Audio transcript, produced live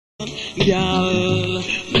Girl,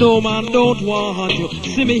 no man don't want you.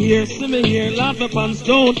 See me here, Lord, my pants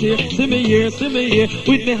don't hear. See me here,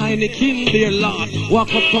 with me Heineken, dear Lord.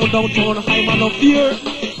 Walk up town, downtown, high man of fear.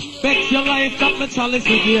 Bet your life that my chalice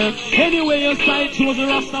is here. Anyway, your side chose the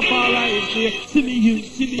Rastafari is here. See me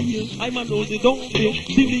here, I'm a nosy, don't fear.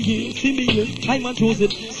 See me here, I'm a choose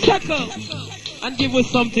it. Circle and give us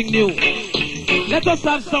something new. Let us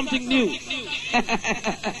have something new.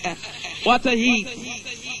 What a heat.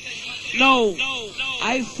 No,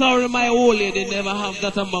 I sorry my old lady never have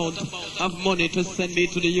that amount of money to send me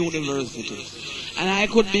to the university. And I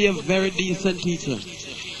could be a very decent teacher.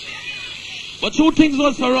 But two things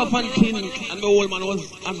was so rough and thin, and my old man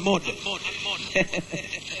was on mud.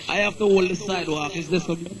 I have to hold the sidewalk. Is this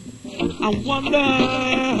a... I wonder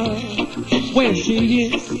where she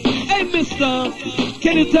is. Hey, mister,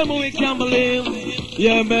 can you tell me where Campbell is?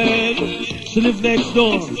 Yeah, man, she lives next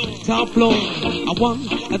door, top floor. A 1,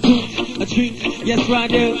 a 2, a 3, yes, right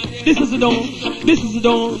there. This is the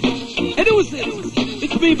door, And who is it?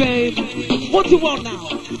 It's me, babe. What do you want now?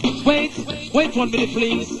 Wait 1 minute,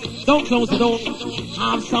 please. Don't close the door.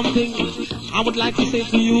 I have something I would like to say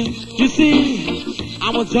to you. You see,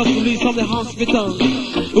 I was just released from the hospital.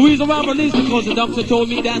 The reason why I'm released because the doctor told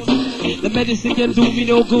me that the medicine can do me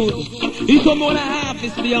no good. He told me what I have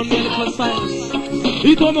is beyond medical science.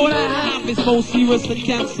 He told me what I have is more serious than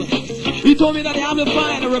cancer. He told me that I have to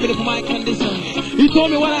find a remedy for my condition. He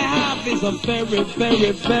told me what I have is a very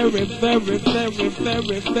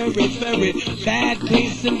bad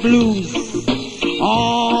case in blues.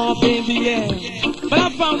 Oh, baby, yeah. But I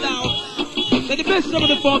found out that the best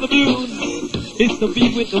remedy for the blues is to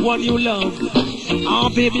be with the one you love. Oh,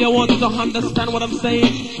 baby, I want you to understand what I'm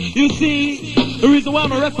saying. You see, the reason why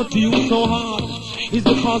I'm a refer to you so hard is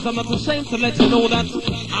because I'm not ashamed to let you know that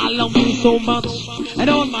I love you so much. And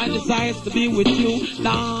all my desires to be with you,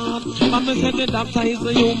 Lord. Mama said the doctor is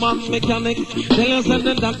a human mechanic. Tell said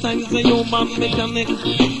the doctor is a human mechanic.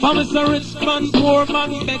 Mama said rich man, poor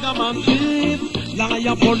man, beggar man, thief.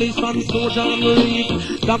 Liar, police, and soldier, and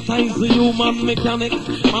reef. Doctor is a human mechanic.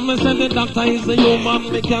 Mama said the doctor is a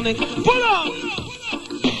human mechanic. Pull up!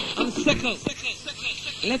 And sickle.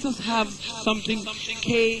 Let us have something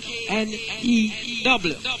K-N-E-W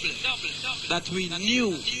that we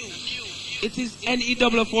knew. It is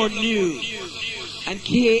N-E-W for new. And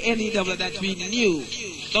K-N-E-W that we knew.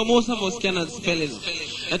 Though most of us cannot spell it.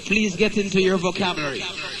 But please get into your vocabulary.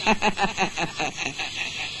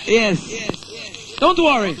 Yes. Don't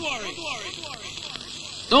worry.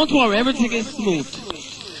 Don't worry, everything is smooth.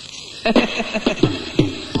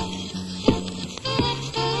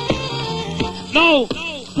 No!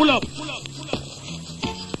 Pull up.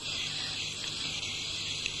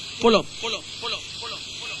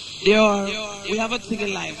 We have a thing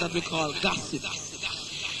in life that we call gossip.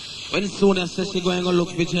 When Sonia says she's going to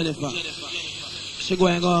look for Jennifer, she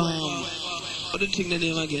going to go, what do you think the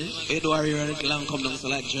name again? You do your long come down so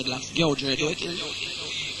like dreadlocks. Go dread, do it.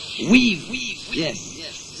 Weave. Yes.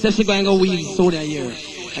 Says she's going to weave Sonia here.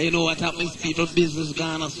 And you know what happens? People business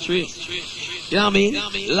gone astray. You know what I mean?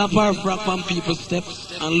 Lap our frack on people's steps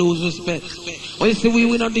and lose respect. But you see,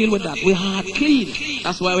 we don't deal with that. We hard clean.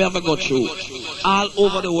 That's why we have to go through all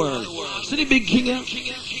over the world. See the big king here?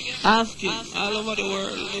 Ask him. All over the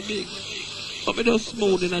world, the big. But we don't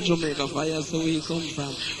smooth in a Jamaica fire, so we come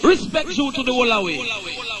from. Respect you to the whole away.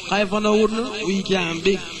 I for no wood, we can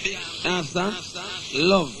big. Understand?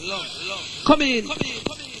 Love. Come in.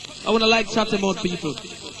 I want to like chat about people.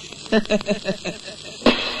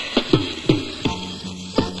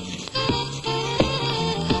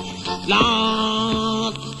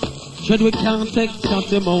 Lord, said we can't take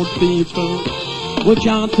chat about people. We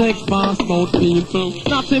can't take fast about people.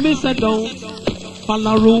 Nothing me said don't.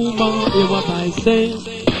 Follow rumor, hear what I say.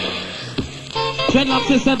 Said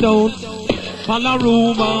nothing said don't. Follow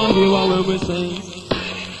rumor, hear what we say.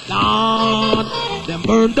 Lord, them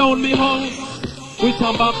burn down me house with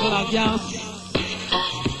a buckle of gas.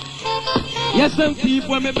 Yes, them keep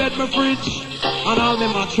when me bed, my fridge, and all me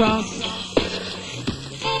mattress.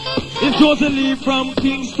 If Josey leave from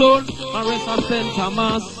Kingston, and rest at St.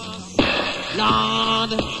 Thomas.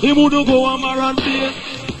 Lord, he would go on Marantay,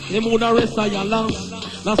 he would rest at your loss.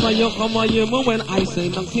 That's why you come and hear me when I say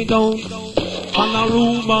nothing down. On a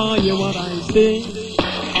rumor, hear what I say.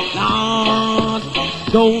 Lord,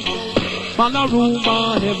 don't follow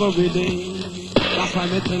rumor every day. That's why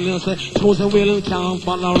I tell you, say, Josey will can't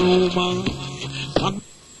follow rumor.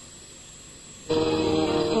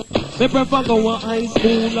 Me prefer go to high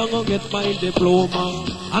school and go get my diploma.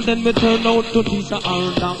 And then me turn out to teacher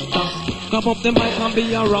or doctor. Come up the mic and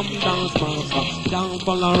be a rum dance master. Can't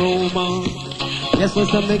follow rumor. Yes, we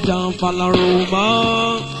say me can't follow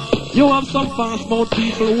rumor. You have some fast mouth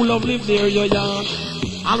people who love live near your yard.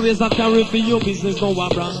 Always a carry for your business, no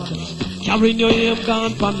abroad. Carrying your aim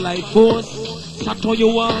gone pan like force. Shut all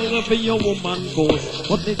you want for your woman ghost.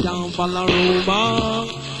 But me can't follow rumor.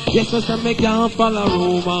 Yes, we say me can't follow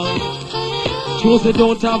rumor. Josey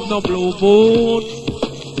don't have no blue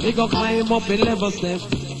boots. They go climb up 11 steps.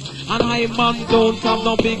 And I man don't have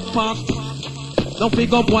no big pot. No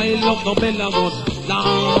big up wild up, no belly gut.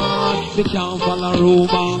 Lord, me can't follow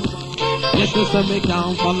rumor. Yes, we say me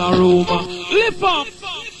can't follow rumor. Lift up!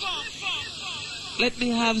 Let me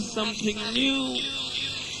have something new.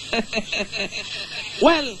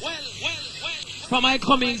 Well, from my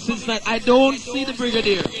coming since night, I don't see the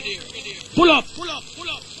Brigadier. Pull up.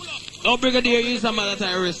 No, Brigadier is a man that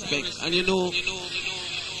I respect. And you know,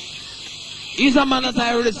 he's a man that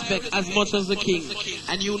I respect as much as the king.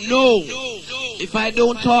 And you know, if I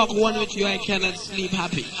don't talk one with you, I cannot sleep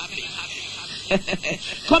happy.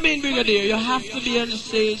 Come in, Brigadier. You have to be on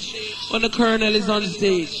stage when the colonel is on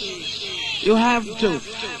stage. You have to.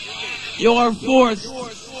 You are forced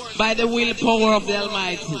by the willpower of the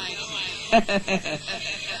Almighty.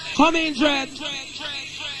 Come in, Dread.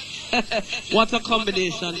 What a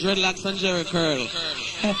combination, dreadlocks and jerry curl.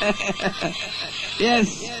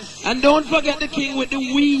 Yes. And don't forget the king with the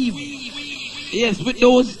weave. Yes, with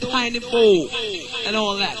those tiny bow and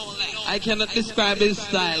all that. I cannot describe his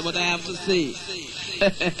style, but I have to say.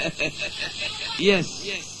 Yes.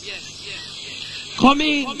 Come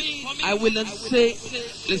in. I will not say,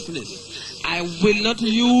 listen this. I will not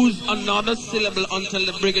use another syllable until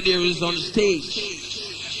the Brigadier is on stage.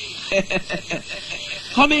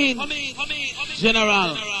 Come in,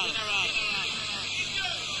 General.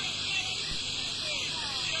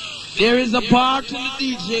 There is a part in the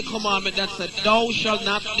DJ commandment that said, thou shalt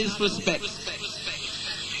not disrespect.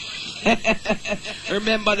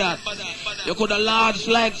 Remember that. You could have large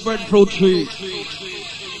like breadfruit tree.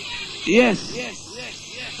 Yes.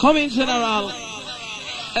 Come in, General.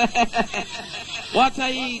 What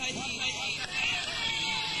I eat?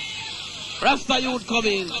 Rasta youth come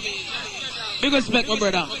in. Big respect, my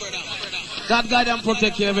brother. God guide and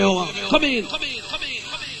protect you, everyone. Come in.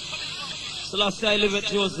 So last year I live at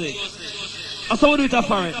Josey. I saw you with a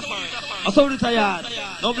foreign. I saw you with a yard.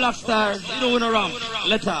 No black star. You don't win around.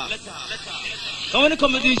 Letter. Now when it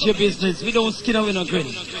comes to DJ business, we don't skin and we don't grin.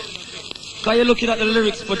 Because you're looking at the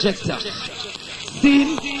lyrics projector.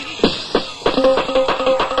 See?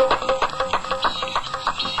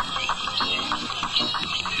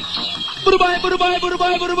 Budubai.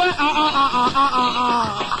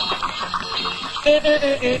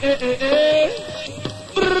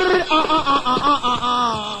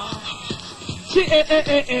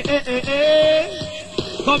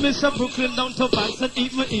 Come in from Brooklyn down to Vance and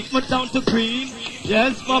eat me down to Queen.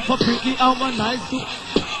 Yes, Papa Pretty, I'm a nice too.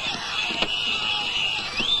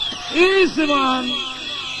 Easy, man.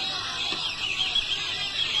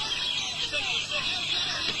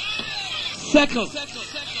 Second.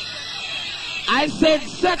 I said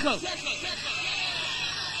second.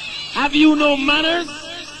 Have you no manners?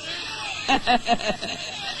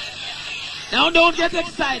 Now don't get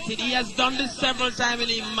excited. He has done this several times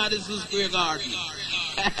in Madison Square Garden.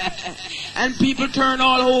 And people turn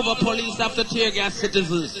all over. Police have to tear gas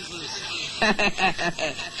citizens.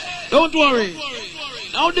 Don't worry.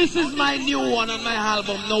 Now this is my new one on my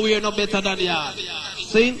album. No, we're no better than yard.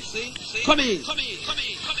 See? Come in.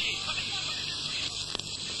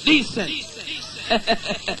 Decent.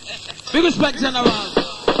 Big respect, General.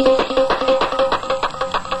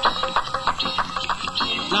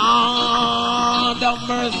 Lord of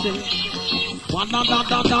mercy. One down. Come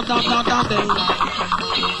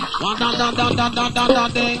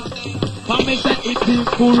and say it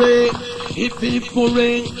be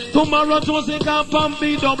hooray. Tomorrow Josey can pump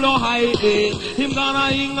be double high. Him gonna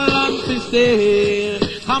England to stay.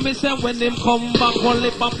 Come and say when him come back,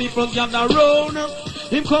 only people gather round.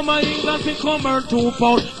 Him come to England, he come earn £2.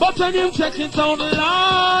 But when him check it out,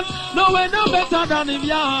 Lord, no way no better than him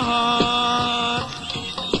yard.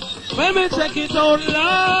 When me check it out,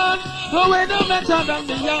 Lord, no way no better than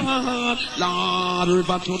the yard. Lord,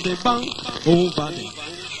 river to the bank, over the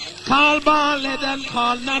call Ballhead and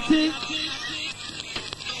call Natty.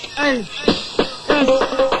 Hey, yes,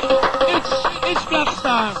 it's Black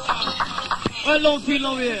Star. Well, don't feel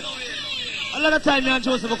no way. A lot of time me and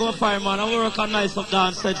Josey become a fireman and we work on nice up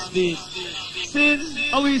dance set speed. Since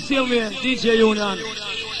how we see we DJ Union.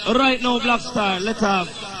 Right now Black Star, let's have.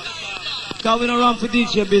 Cause we don't run for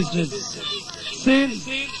DJ business. Since,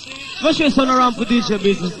 let's show you some around for DJ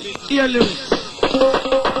business. Here lyrics.